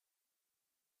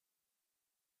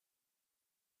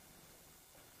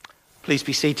please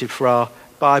be seated for our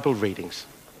Bible readings.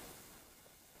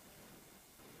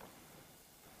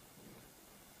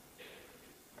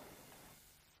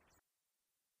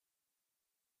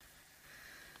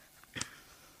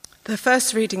 The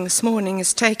first reading this morning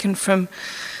is taken from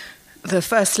the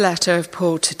first letter of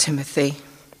Paul to Timothy,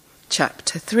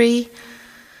 chapter 3,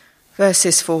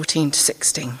 verses 14 to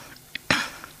 16.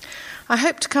 I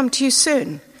hope to come to you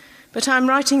soon, but I am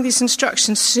writing these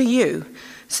instructions to you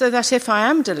so that if I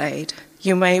am delayed,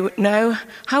 you may know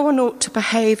how one ought to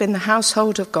behave in the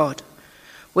household of God,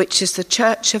 which is the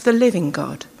church of the living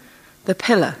God, the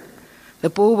pillar, the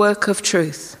bulwark of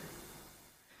truth.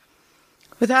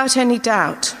 Without any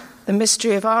doubt, the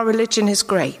mystery of our religion is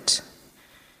great.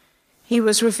 He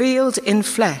was revealed in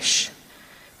flesh,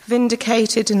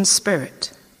 vindicated in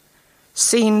spirit,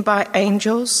 seen by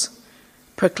angels,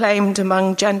 proclaimed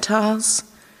among Gentiles,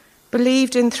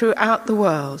 believed in throughout the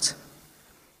world,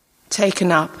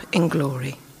 taken up in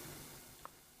glory.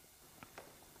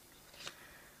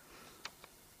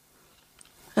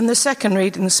 And the second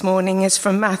reading this morning is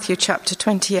from Matthew chapter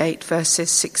 28,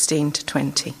 verses 16 to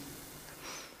 20.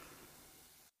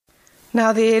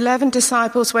 Now the 11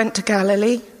 disciples went to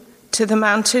Galilee, to the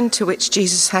mountain to which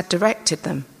Jesus had directed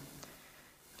them.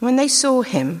 When they saw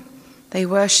him, they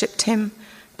worshipped him,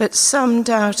 but some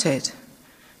doubted.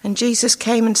 And Jesus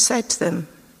came and said to them,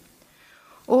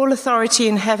 "All authority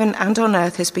in heaven and on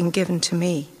earth has been given to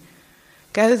me.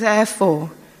 Go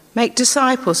therefore, make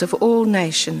disciples of all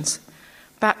nations,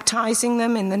 baptizing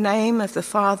them in the name of the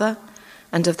Father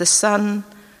and of the Son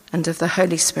and of the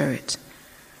Holy Spirit,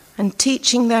 and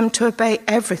teaching them to obey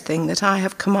everything that I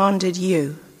have commanded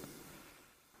you.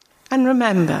 And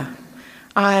remember,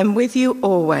 I am with you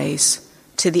always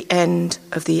to the end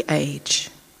of the age."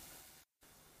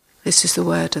 This is the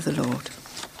word of the Lord.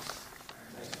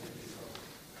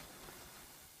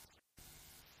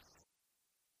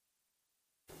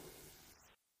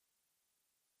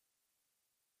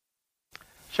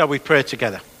 Shall we pray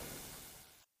together?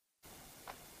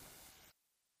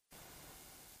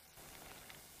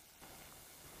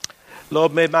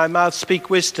 Lord, may my mouth speak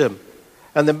wisdom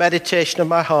and the meditation of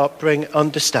my heart bring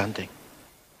understanding.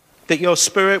 That your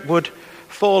Spirit would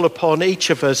fall upon each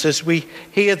of us as we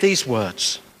hear these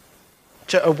words,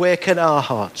 to awaken our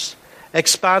hearts,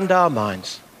 expand our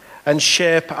minds, and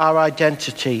shape our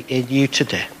identity in you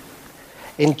today.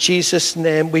 In Jesus'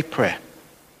 name we pray.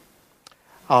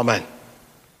 Amen.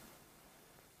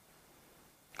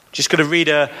 Just going to read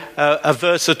a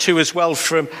verse or two as well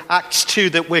from Acts 2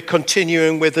 that we're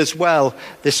continuing with as well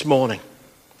this morning.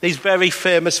 These very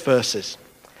famous verses.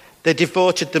 They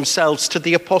devoted themselves to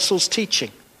the apostles'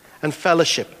 teaching and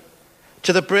fellowship,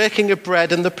 to the breaking of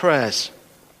bread and the prayers.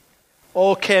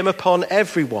 All came upon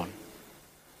everyone,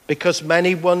 because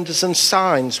many wonders and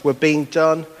signs were being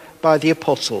done by the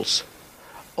apostles.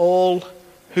 All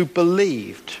who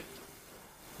believed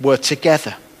were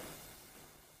together.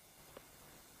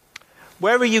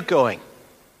 Where are you going?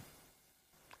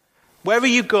 Where are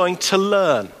you going to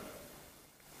learn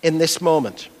in this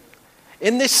moment?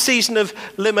 In this season of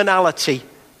liminality,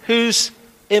 who's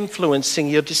influencing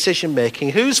your decision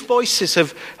making? Whose voices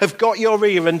have got your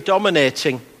ear and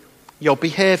dominating your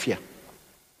behavior?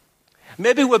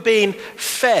 Maybe we're being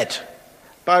fed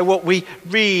by what we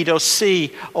read or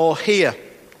see or hear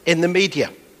in the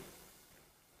media.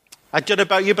 I don't know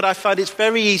about you, but I find it's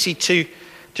very easy to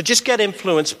just get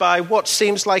influenced by what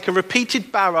seems like a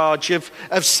repeated barrage of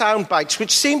sound bites,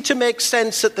 which seem to make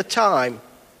sense at the time,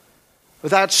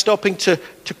 without stopping to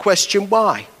question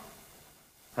why.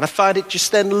 And I find it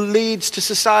just then leads to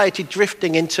society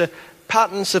drifting into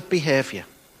patterns of behavior.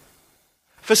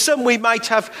 For some, we might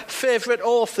have favourite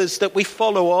authors that we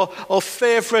follow or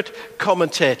favourite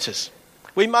commentators.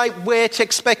 We might wait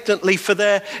expectantly for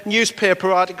their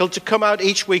newspaper article to come out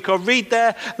each week, or read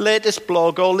their latest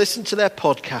blog, or listen to their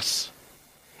podcasts.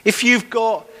 If you've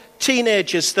got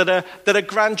teenagers that are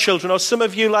grandchildren, or some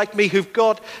of you like me who've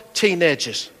got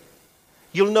teenagers,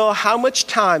 you'll know how much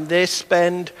time they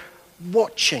spend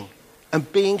watching and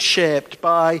being shaped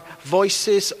by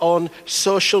voices on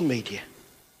social media.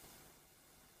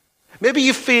 Maybe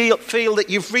you feel that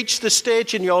you've reached the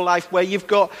stage in your life where you've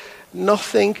got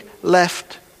nothing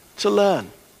left to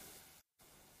learn.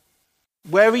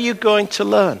 Where are you going to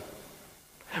learn?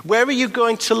 Where are you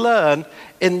going to learn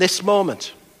in this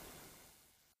moment?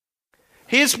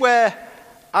 Here's where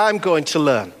I'm going to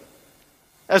learn.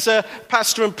 As a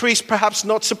pastor and priest, perhaps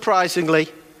not surprisingly,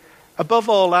 above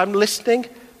all, I'm listening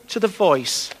to the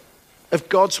voice of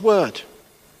God's word.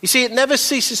 You see, it never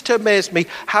ceases to amaze me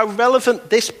how relevant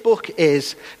this book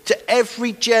is to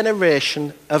every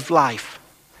generation of life,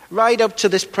 right up to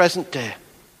this present day.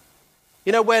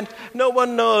 You know, when no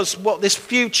one knows what this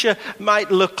future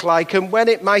might look like and when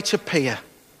it might appear.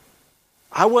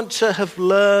 I want to have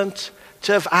learned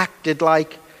to have acted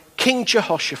like King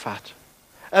Jehoshaphat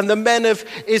and the men of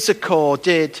Issachar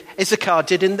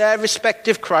did in their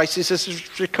respective crises, as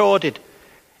is recorded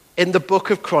in the book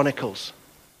of Chronicles.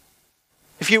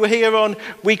 If you were here on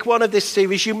week 1 of this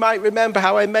series, you might remember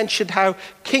how I mentioned how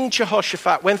King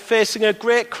Jehoshaphat, when facing a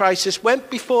great crisis, went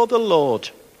before the Lord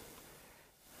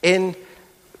in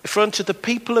front of the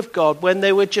people of God when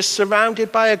they were just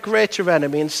surrounded by a greater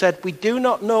enemy and said, "We do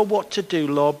not know what to do,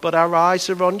 Lord, but our eyes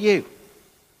are on you."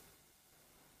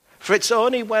 For it's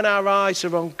only when our eyes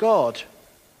are on God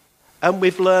and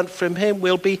we've learned from him,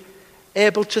 we'll be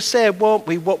able to say, won't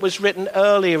we, what was written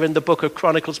earlier in the book of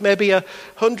Chronicles, maybe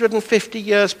 150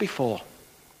 years before,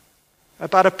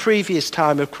 about a previous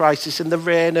time of crisis in the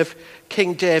reign of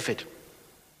King David.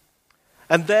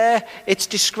 And there it's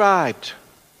described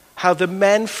how the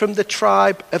men from the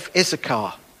tribe of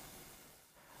Issachar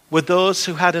were those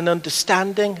who had an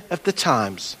understanding of the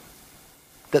times,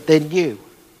 that they knew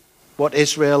what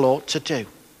Israel ought to do.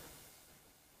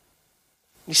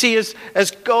 You see,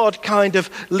 as God kind of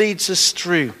leads us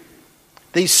through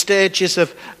these stages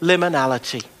of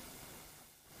liminality,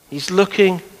 he's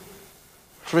looking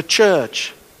for a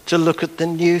church to look at the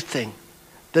new thing,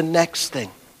 the next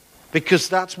thing, because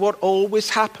that's what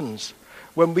always happens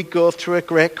when we go through a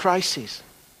great crisis.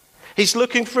 He's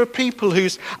looking for a people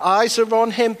whose eyes are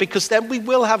on him, because then we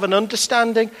will have an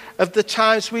understanding of the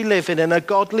times we live in and a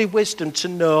godly wisdom to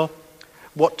know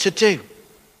what to do.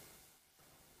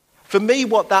 For me,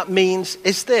 what that means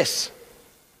is this.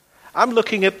 I'm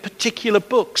looking at particular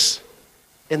books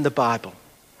in the Bible.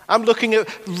 I'm looking at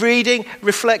reading,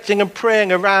 reflecting and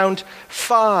praying around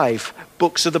 5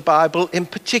 books of the Bible in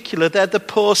particular. They're the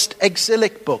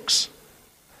post-exilic books.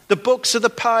 The books of the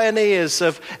pioneers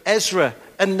of Ezra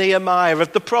and Nehemiah,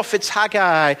 of the prophets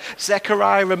Haggai,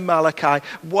 Zechariah and Malachi.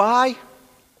 Why?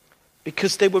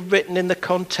 Because they were written in the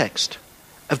context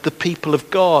of the people of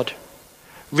God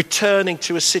returning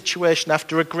to a situation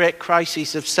after a great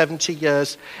crisis of 70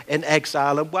 years in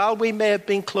exile. And while we may have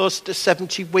been close to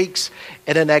 70 weeks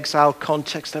in an exile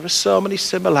context, there are so many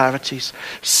similarities,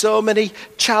 so many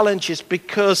challenges,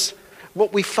 because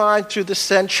what we find through the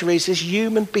centuries is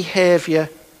human behavior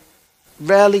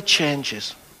rarely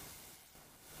changes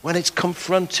when it's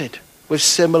confronted with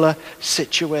similar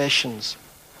situations.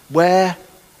 Where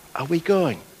are we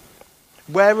going?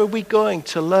 Where are we going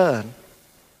to learn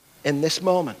in this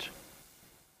moment?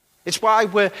 It's why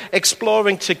we're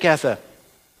exploring together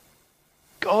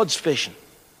God's vision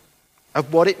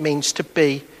of what it means to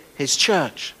be his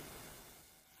church.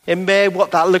 In May,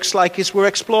 what that looks like is we're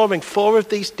exploring 4 of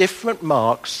these different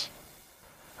marks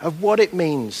of what it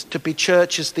means to be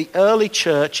church as the early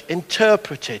church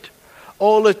interpreted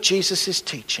all of Jesus'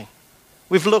 teaching.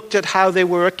 We've looked at how they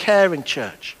were a caring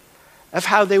church, of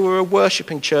how they were a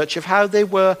worshipping church, of how they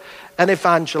were an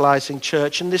evangelizing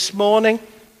church. And this morning,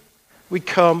 we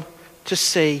come to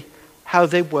see how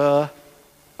they were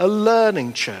a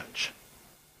learning church.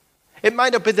 It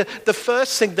might not be the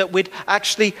first thing that we'd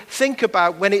actually think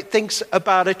about when it thinks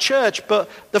about a church, but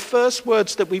the first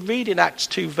words that we read in Acts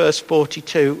 2, verse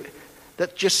 42,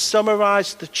 that just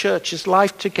summarize the church's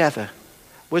life together,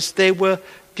 was they were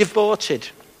devoted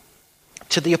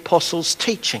to the apostles'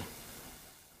 teaching.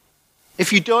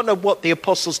 If you don't know what the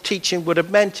apostles' teaching would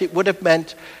have meant, it would have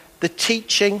meant the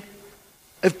teaching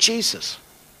of Jesus.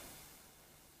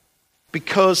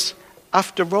 Because,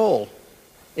 after all,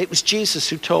 it was Jesus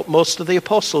who taught most of the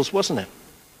apostles, wasn't it?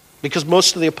 Because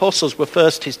most of the apostles were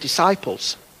first his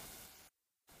disciples.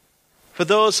 For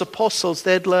those apostles,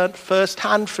 they'd learned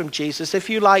firsthand from Jesus, if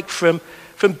you like, from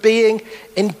being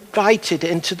invited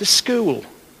into the school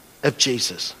of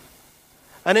Jesus.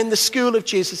 And in the school of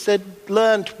Jesus, they'd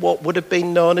learned what would have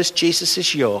been known as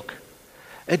Jesus' yoke,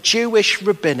 a Jewish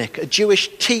rabbinic, a Jewish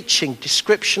teaching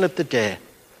description of the day,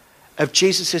 of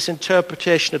Jesus'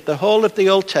 interpretation of the whole of the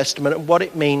Old Testament and what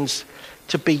it means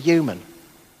to be human.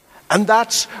 And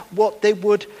that's what they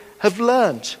would have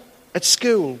learned at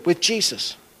school with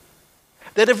Jesus.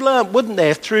 They'd have learned, wouldn't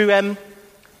they, through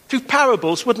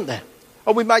parables, wouldn't they?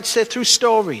 Or we might say through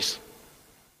stories.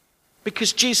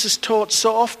 Because Jesus taught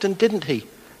so often, didn't he?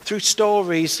 Through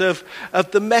stories of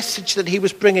the message that he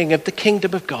was bringing of the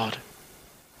kingdom of God.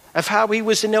 Of how he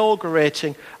was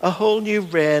inaugurating a whole new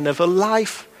reign of a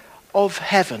life of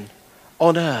heaven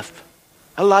on earth.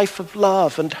 A life of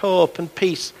love and hope and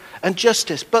peace and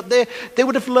justice. But they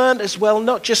would have learned as well,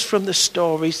 not just from the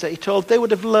stories that he told, they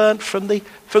would have learned from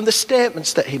the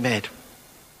statements that he made.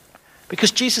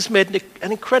 Because Jesus made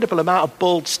an incredible amount of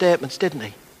bold statements, didn't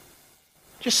he?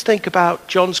 Just think about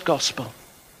John's Gospel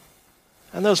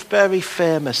and those very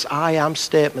famous I am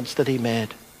statements that he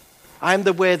made. I am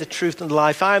the way, the truth, and the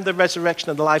life. I am the resurrection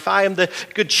and the life. I am the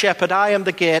good shepherd. I am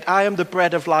the gate. I am the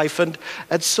bread of life. And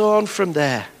so on from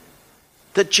there.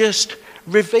 That just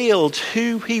revealed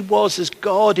who he was as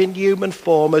God in human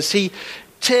form as he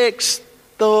takes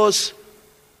those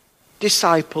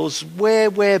disciples way,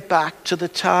 way back to the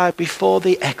time before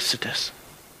the Exodus.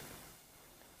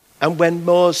 And when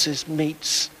Moses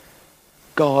meets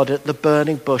God at the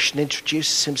burning bush and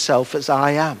introduces himself as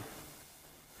I am.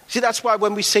 See, that's why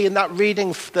when we see in that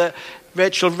reading that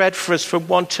Rachel read for us from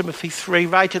 1 Timothy 3,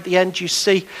 right at the end, you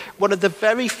see one of the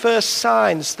very first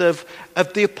signs of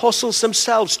the apostles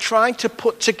themselves trying to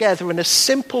put together in a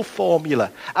simple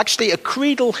formula, actually a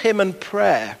creedal hymn and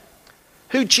prayer,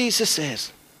 who Jesus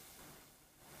is.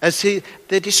 As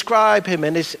they describe him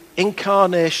in his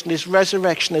incarnation, his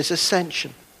resurrection, his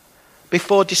ascension,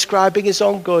 before describing his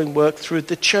ongoing work through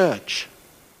the church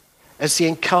as the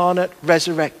incarnate,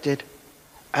 resurrected,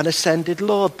 and ascended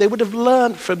Lord. They would have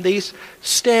learned from these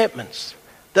statements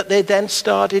that they then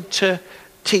started to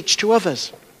teach to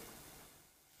others.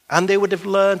 And they would have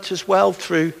learned as well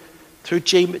through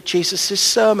Jesus'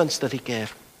 sermons that he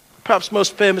gave. Perhaps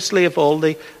most famously of all,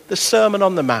 the Sermon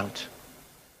on the Mount,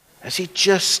 as he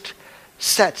just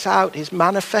sets out his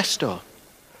manifesto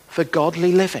for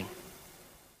godly living.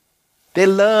 They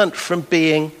learned from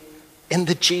being in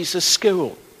the Jesus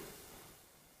school.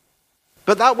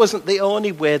 But that wasn't the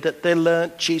only way that they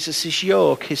learnt Jesus'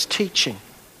 yoke, his teaching.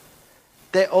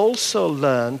 They also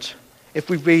learned, if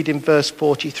we read in verse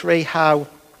 43, how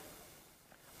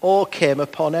awe came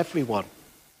upon everyone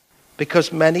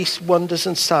because many wonders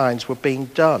and signs were being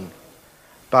done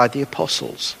by the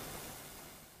apostles.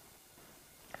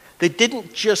 They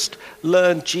didn't just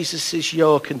learn Jesus'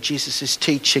 yoke and Jesus'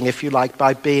 teaching, if you like,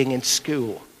 by being in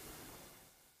school.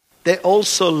 They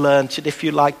also learned it, if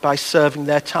you like, by serving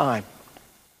their time.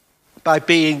 By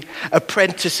being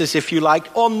apprentices, if you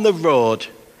like, on the road,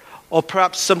 or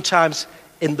perhaps sometimes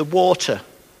in the water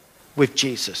with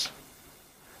Jesus.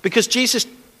 Because Jesus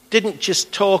didn't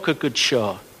just talk a good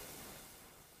show.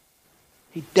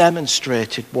 He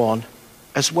demonstrated one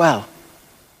as well.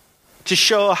 To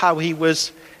show how he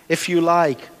was, if you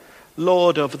like,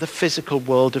 Lord over the physical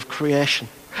world of creation.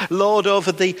 Lord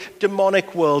over the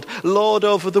demonic world. Lord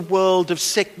over the world of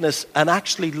sickness. And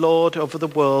actually Lord over the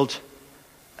world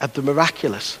of the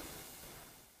miraculous.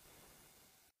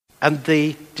 And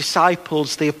the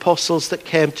disciples, the apostles that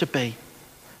came to be,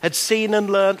 had seen and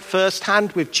learnt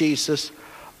firsthand with Jesus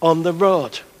on the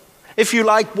road. If you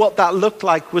like, what that looked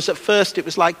like was at first it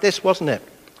was like this, wasn't it?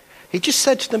 He just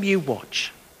said to them, you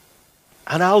watch,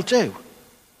 and I'll do.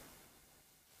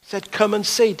 He said, come and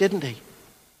see, didn't he?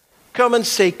 Come and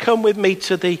see, come with me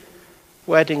to the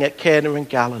wedding at Cana in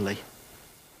Galilee.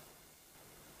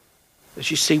 As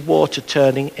you see water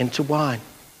turning into wine.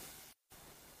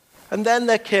 And then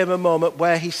there came a moment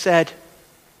where he said,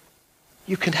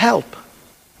 you can help.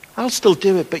 I'll still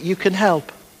do it, but you can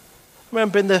help.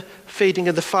 Remember in the feeding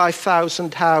of the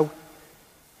 5,000 how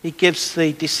he gives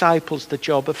the disciples the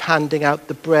job of handing out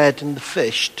the bread and the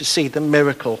fish to see the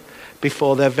miracle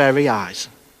before their very eyes.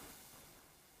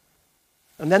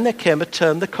 And then there came a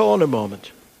turn the corner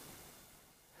moment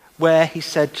where he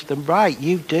said to them, right,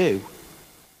 you do.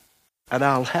 And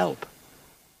I'll help.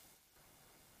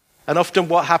 And often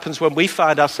what happens when we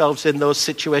find ourselves in those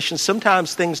situations,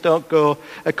 sometimes things don't go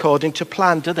according to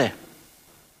plan, do they?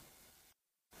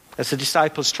 As the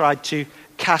disciples tried to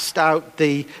cast out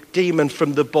the demon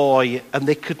from the boy and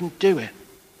they couldn't do it.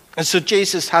 And so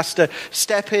Jesus has to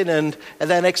step in and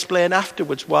then explain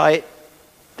afterwards why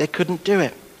they couldn't do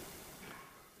it.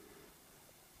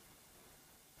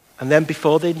 And then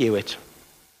before they knew it,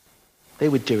 they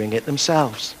were doing it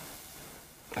themselves.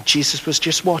 And Jesus was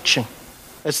just watching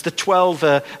as the 12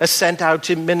 are sent out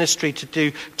in ministry to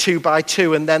do 2 by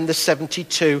 2 and then the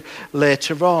 72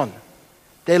 later on.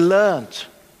 They learned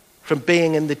from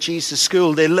being in the Jesus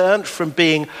school. They learned from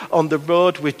being on the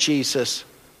road with Jesus.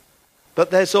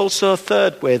 But there's also a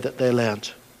third way that they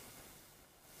learned.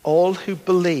 All who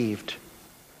believed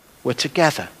were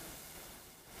together.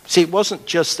 See, it wasn't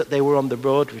just that they were on the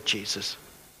road with Jesus.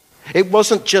 It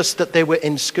wasn't just that they were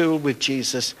in school with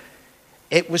Jesus.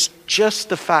 It was just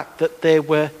the fact that they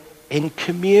were in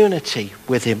community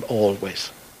with him always.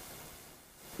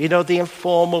 You know, the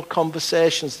informal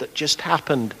conversations that just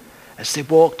happened as they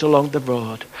walked along the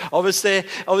road, or as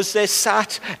they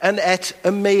sat and ate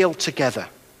a meal together.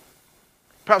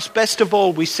 Perhaps best of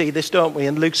all we see this, don't we,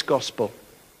 in Luke's Gospel.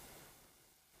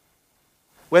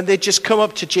 When they just come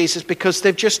up to Jesus because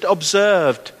they've just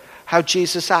observed how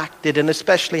Jesus acted, and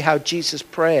especially how Jesus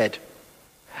prayed.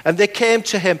 And they came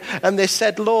to him and they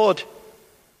said, Lord,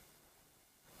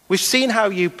 we've seen how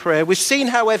you pray. We've seen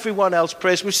how everyone else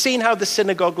prays. We've seen how the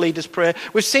synagogue leaders pray.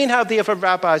 We've seen how the other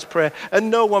rabbis pray.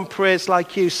 And no one prays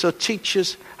like you, so teach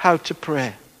us how to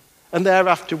pray. And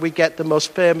thereafter we get the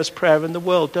most famous prayer in the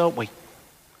world, don't we?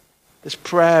 This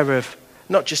prayer of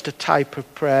not just a type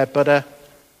of prayer, but a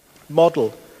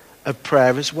model of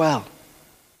prayer as well.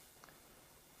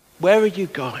 Where are you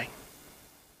going?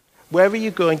 Where are you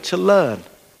going to learn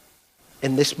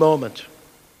in this moment?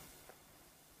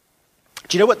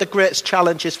 Do you know what the greatest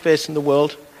challenge is facing the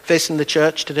world, facing the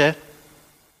church today?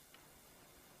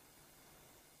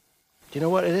 Do you know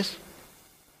what it is?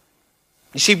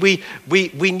 You see,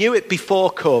 we knew it before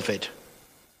COVID.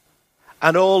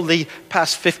 And all the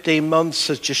past 15 months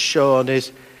has just shown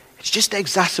is, it's just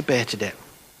exacerbated it.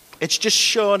 It's just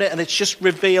shown it and it's just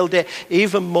revealed it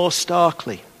even more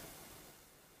starkly.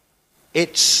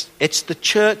 It's the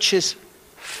church's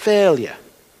failure,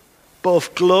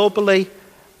 both globally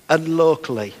and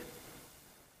locally,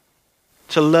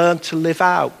 to learn to live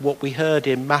out what we heard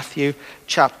in Matthew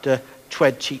chapter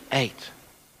 28.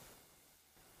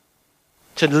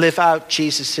 To live out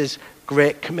Jesus'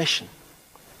 Great Commission.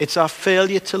 It's our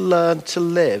failure to learn to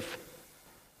live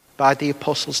by the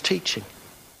apostles' teaching.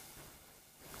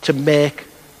 To make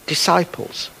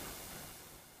disciples.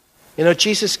 You know,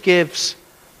 Jesus gives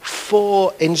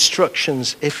 4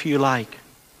 instructions, if you like,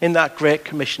 in that Great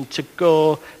Commission: to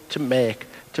go, to make,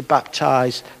 to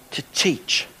baptize, to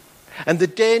teach. And the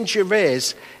danger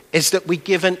is that we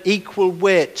give an equal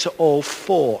weight to all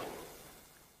 4.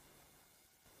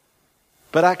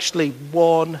 But actually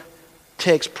one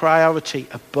takes priority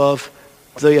above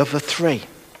the other 3.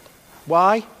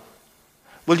 Why?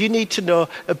 Well, you need to know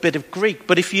a bit of Greek.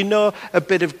 But if you know a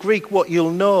bit of Greek, what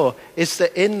you'll know is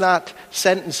that in that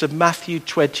sentence of Matthew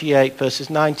 28, verses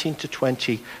 19 to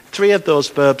 20, 3 of those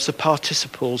verbs are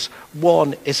participles.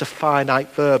 1 is a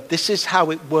finite verb. This is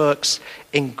how it works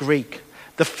in Greek.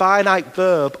 The finite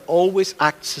verb always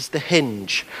acts as the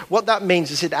hinge. What that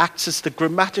means is it acts as the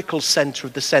grammatical center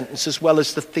of the sentence as well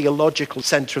as the theological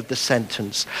center of the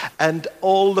sentence. And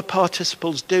all the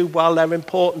participles do, while they're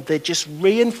important, they just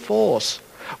reinforce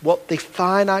what the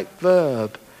finite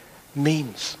verb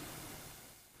means.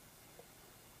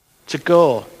 To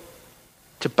go,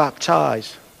 to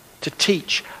baptize, to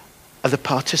teach are the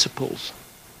participles.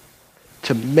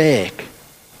 To make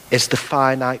is the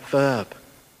finite verb.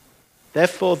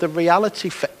 Therefore, the reality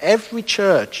for every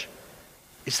church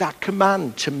is that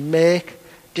command to make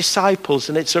disciples.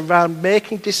 And it's around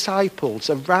making disciples,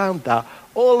 around that,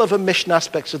 all other mission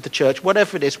aspects of the church,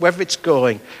 whatever it is, whether it's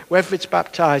going, whether it's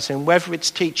baptizing, whether it's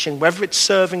teaching, whether it's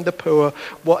serving the poor,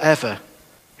 whatever.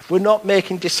 If we're not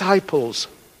making disciples,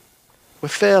 we're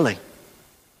failing.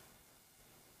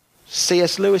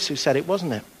 C.S. Lewis who said it,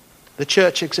 wasn't it? The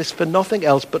church exists for nothing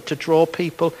else but to draw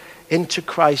people into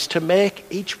Christ, to make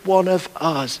each one of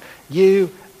us,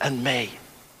 you and me,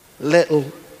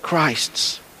 little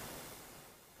Christs.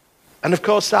 And of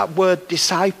course that word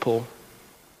disciple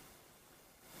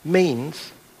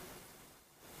means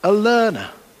a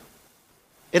learner.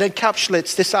 It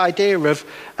encapsulates this idea of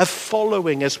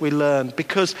following as we learn,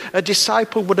 because a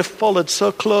disciple would have followed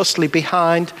so closely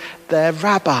behind their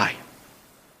rabbi,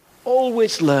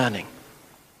 always learning.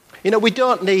 You know, we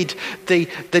don't need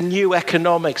the New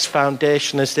Economics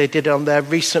Foundation, as they did on their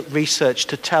recent research,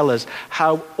 to tell us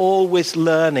how always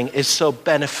learning is so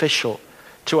beneficial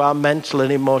to our mental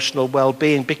and emotional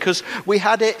well-being, because we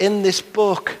had it in this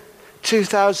book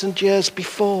 2,000 years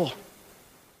before.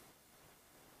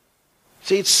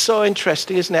 See, it's so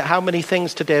interesting, isn't it, how many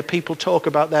things today people talk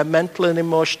about their mental and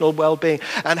emotional well-being,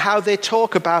 and how they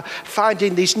talk about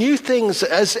finding these new things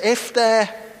as if they're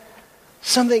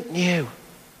something new.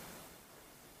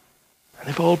 And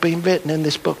they've all been written in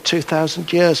this book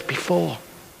 2,000 years before.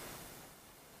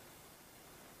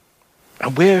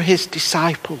 And we're his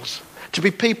disciples. To be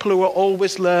people who are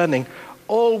always learning,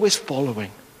 always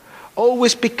following,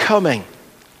 always becoming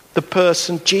the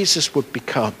person Jesus would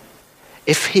become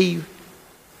if he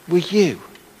were you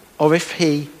or if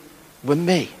he were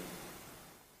me.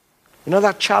 You know,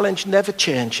 that challenge never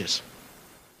changes.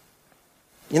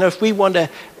 You know, if we want to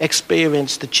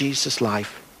experience the Jesus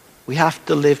life, we have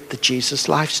to live the Jesus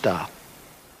lifestyle.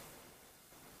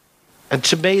 And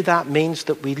to me, that means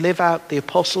that we live out the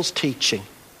apostles' teaching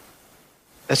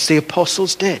as the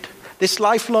apostles did. This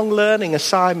lifelong learning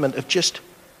assignment of just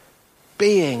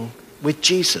being with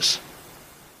Jesus.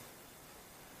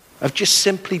 Of just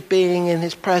simply being in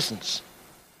his presence.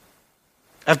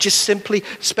 Of just simply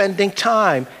spending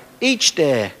time each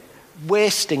day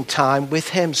wasting time with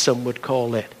him, some would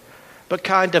call it. But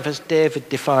kind of as David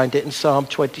defined it in Psalm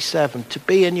 27, to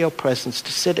be in your presence,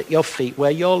 to sit at your feet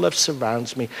where your love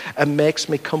surrounds me and makes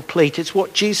me complete. It's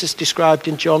what Jesus described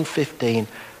in John 15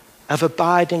 of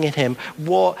abiding in him,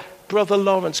 what Brother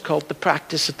Lawrence called the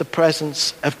practice of the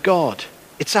presence of God.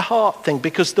 It's a heart thing,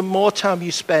 because the more time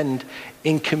you spend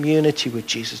in community with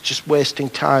Jesus, just wasting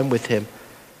time with him,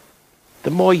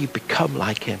 the more you become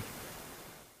like him.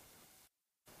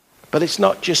 But it's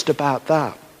not just about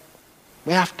that.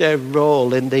 We have to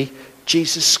enroll in the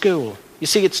Jesus School. You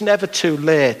see, it's never too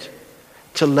late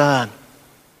to learn.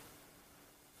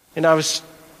 I was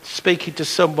speaking to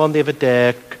someone the other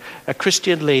day, a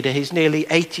Christian leader. He's nearly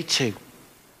 82.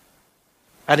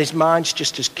 And his mind's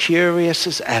just as curious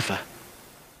as ever.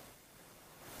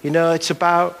 It's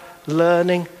about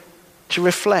learning to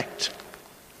reflect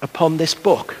upon this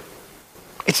book.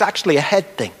 It's actually a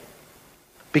head thing,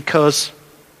 because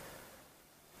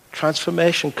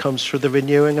transformation comes through the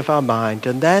renewing of our mind,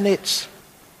 and then it's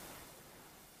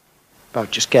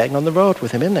about just getting on the road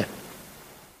with him, isn't it?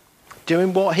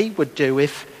 Doing what he would do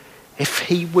if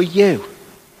he were you.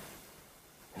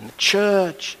 In the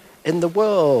church, in the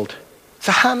world. It's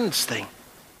a hands thing.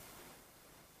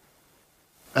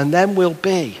 And then we'll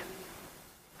be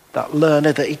that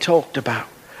learner that he talked about.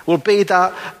 We'll be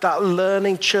that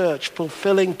learning church,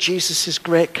 fulfilling Jesus'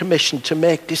 great commission to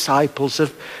make disciples,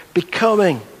 of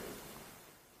becoming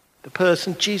the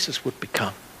person Jesus would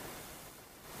become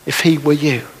if he were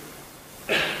you.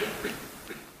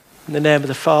 In the name of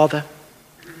the Father,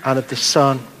 and of the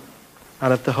Son,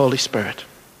 and of the Holy Spirit.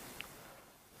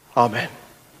 Amen.